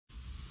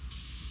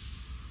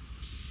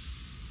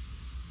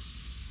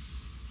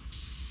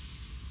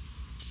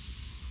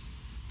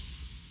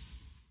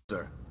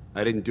sir.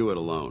 I didn't do it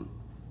alone.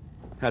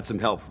 Had some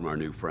help from our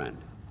new friend.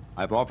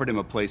 I've offered him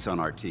a place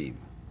on our team,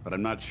 but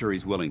I'm not sure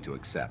he's willing to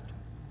accept.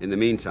 In the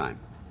meantime,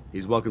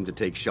 he's welcome to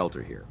take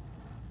shelter here,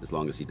 as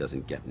long as he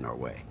doesn't get in our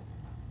way.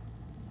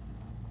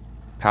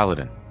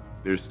 Paladin.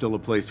 There's still a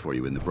place for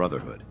you in the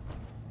Brotherhood,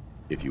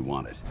 if you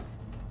want it.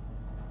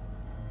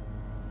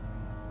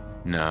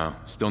 No,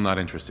 still not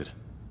interested.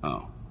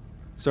 Oh,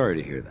 sorry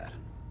to hear that.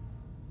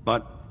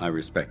 But I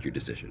respect your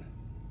decision.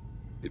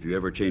 If you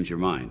ever change your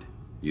mind,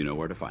 you know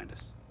where to find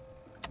us.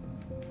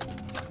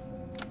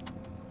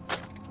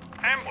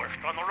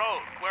 Ambushed on the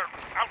road. We're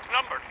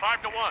outnumbered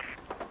 5 to 1.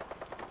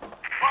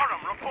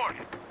 Forum, report.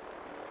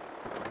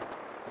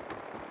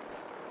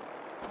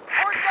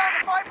 Force down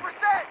to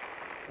 5%!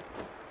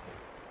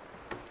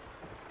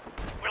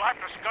 We'll have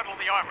to scuttle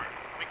the armor.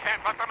 We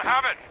can't let them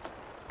have it.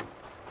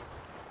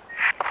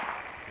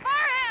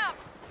 Fire him!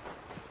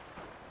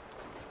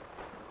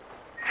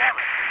 Damn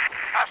it!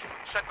 Aston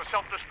set the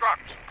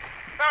self-destruct.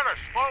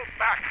 Ferris, fall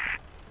back.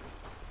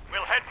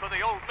 We'll head for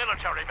the old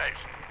military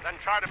base, then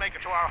try to make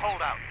it to our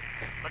holdout.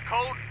 The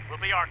code will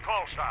be our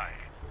call sign.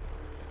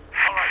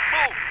 All right,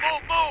 move,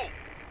 move, move!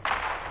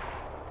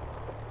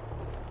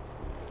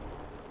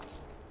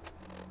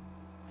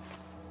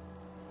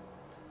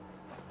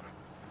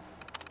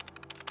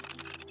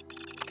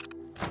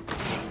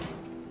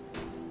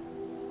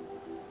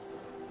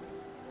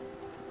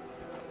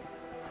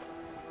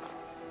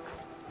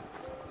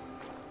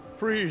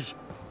 Freeze.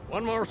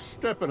 One more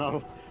step and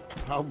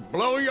I'll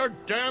blow your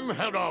damn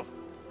head off.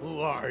 Who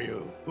are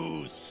you?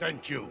 Who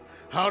sent you?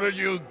 How did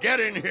you get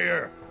in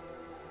here?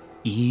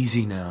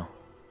 Easy now.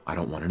 I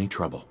don't want any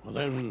trouble. Well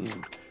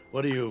then,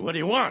 what do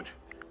you want?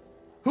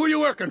 Who are you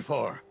working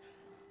for?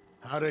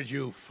 How did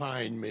you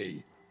find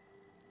me?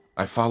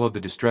 I followed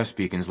the distress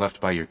beacons left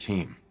by your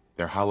team.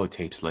 Their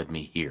holotapes led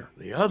me here.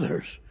 The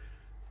others?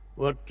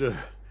 What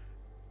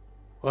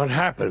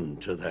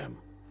happened to them?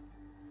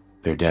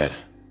 They're dead.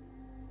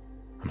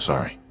 I'm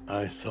sorry.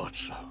 I thought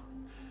so.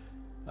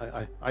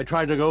 I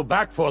tried to go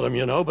back for them,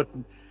 you know, but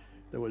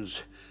there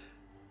was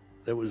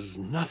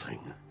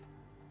nothing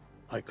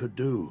I could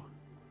do.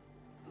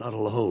 Not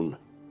alone.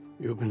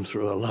 You've been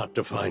through a lot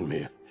to find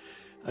me.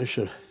 I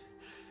should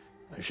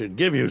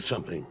give you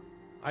something.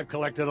 I've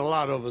collected a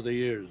lot over the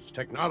years.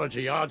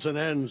 Technology, odds and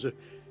ends.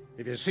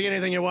 If you see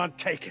anything you want,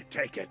 take it,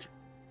 take it.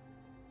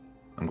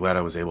 I'm glad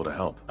I was able to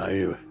help.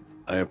 I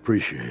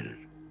appreciate it.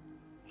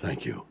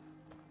 Thank you.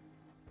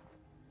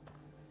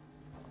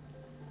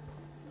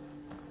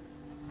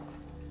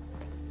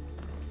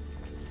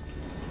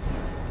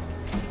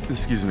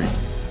 Excuse me.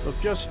 Look,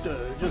 just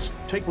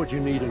take what you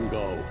need and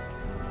go.